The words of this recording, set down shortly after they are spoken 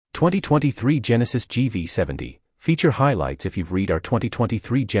2023 Genesis GV70. Feature highlights. If you've read our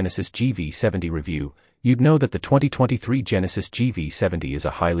 2023 Genesis GV70 review, you'd know that the 2023 Genesis GV70 is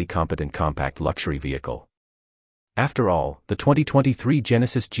a highly competent compact luxury vehicle. After all, the 2023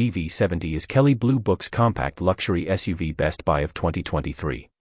 Genesis GV70 is Kelley Blue Book's compact luxury SUV Best Buy of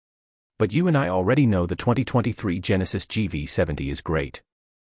 2023. But you and I already know the 2023 Genesis GV70 is great.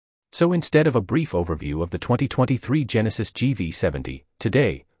 So instead of a brief overview of the 2023 Genesis GV70,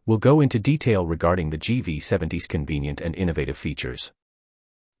 today, we'll go into detail regarding the GV70's convenient and innovative features.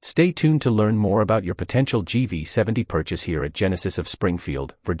 Stay tuned to learn more about your potential GV70 purchase here at Genesis of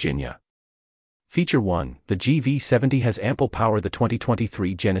Springfield, Virginia. Feature 1. The GV70 has ample power. The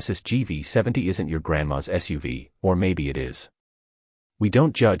 2023 Genesis GV70 isn't your grandma's SUV, or maybe it is. We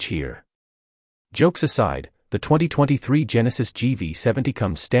don't judge here. Jokes aside, the 2023 Genesis GV70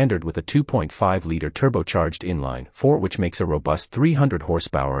 comes standard with a 2.5-liter turbocharged inline-4 which makes a robust 300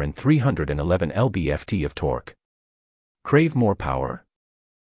 horsepower and 311 lb-ft of torque. Crave more power?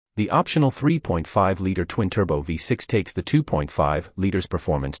 The optional 3.5-liter twin-turbo V6 takes the 2.5 liters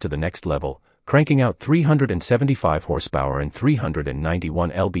performance to the next level, cranking out 375 horsepower and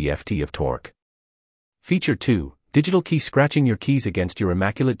 391 lb-ft of torque. Feature 2. Digital key. Scratching your keys against your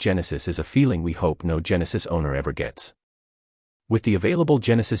immaculate Genesis is a feeling we hope no Genesis owner ever gets. With the available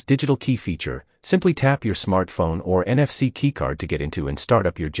Genesis digital key feature, simply tap your smartphone or NFC keycard to get into and start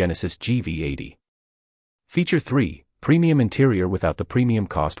up your Genesis GV80. Feature 3. Premium interior. Without the premium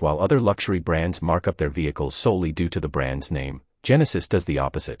cost. While other luxury brands mark up their vehicles solely due to the brand's name, Genesis does the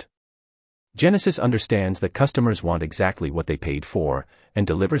opposite. Genesis understands that customers want exactly what they paid for, and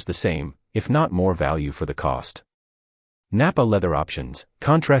delivers the same, if not more value for the cost. Nappa leather options,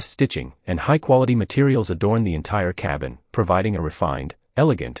 contrast stitching, and high-quality materials adorn the entire cabin, providing a refined,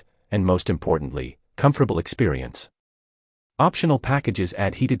 elegant, and most importantly, comfortable experience. Optional packages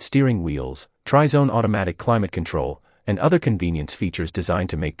add heated steering wheels, tri-zone automatic climate control, and other convenience features designed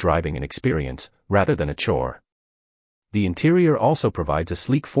to make driving an experience, rather than a chore. The interior also provides a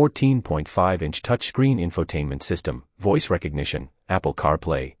sleek 14.5-inch touchscreen infotainment system, voice recognition, Apple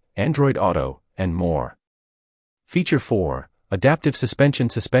CarPlay, Android Auto, and more. Feature 4. Adaptive suspension.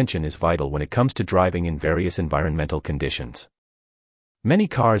 Suspension is vital when it comes to driving in various environmental conditions. Many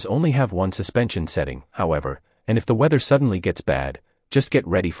cars only have one suspension setting, however, and if the weather suddenly gets bad, just get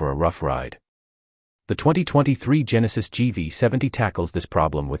ready for a rough ride. The 2023 Genesis GV70 tackles this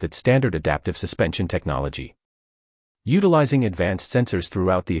problem with its standard adaptive suspension technology. Utilizing advanced sensors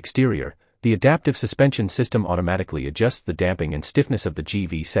throughout the exterior, the adaptive suspension system automatically adjusts the damping and stiffness of the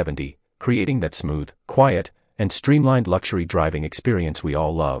GV70, creating that smooth, quiet, and streamlined luxury driving experience we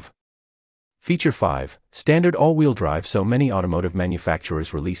all love. Feature 5. Standard all-wheel drive. So many automotive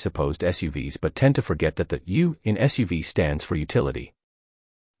manufacturers release supposed SUVs but tend to forget that the U in SUV stands for utility.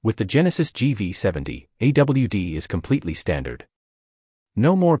 With the Genesis GV70, AWD is completely standard.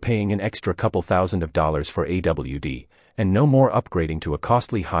 No more paying an extra couple $1,000s for AWD, and no more upgrading to a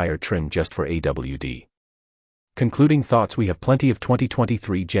costly higher trim just for AWD. Concluding thoughts. We have plenty of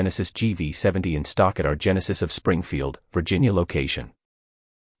 2023 Genesis GV70 in stock at our Genesis of Springfield, Virginia location.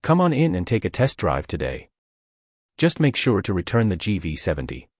 Come on in and take a test drive today. Just make sure to return the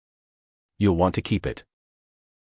GV70. You'll want to keep it.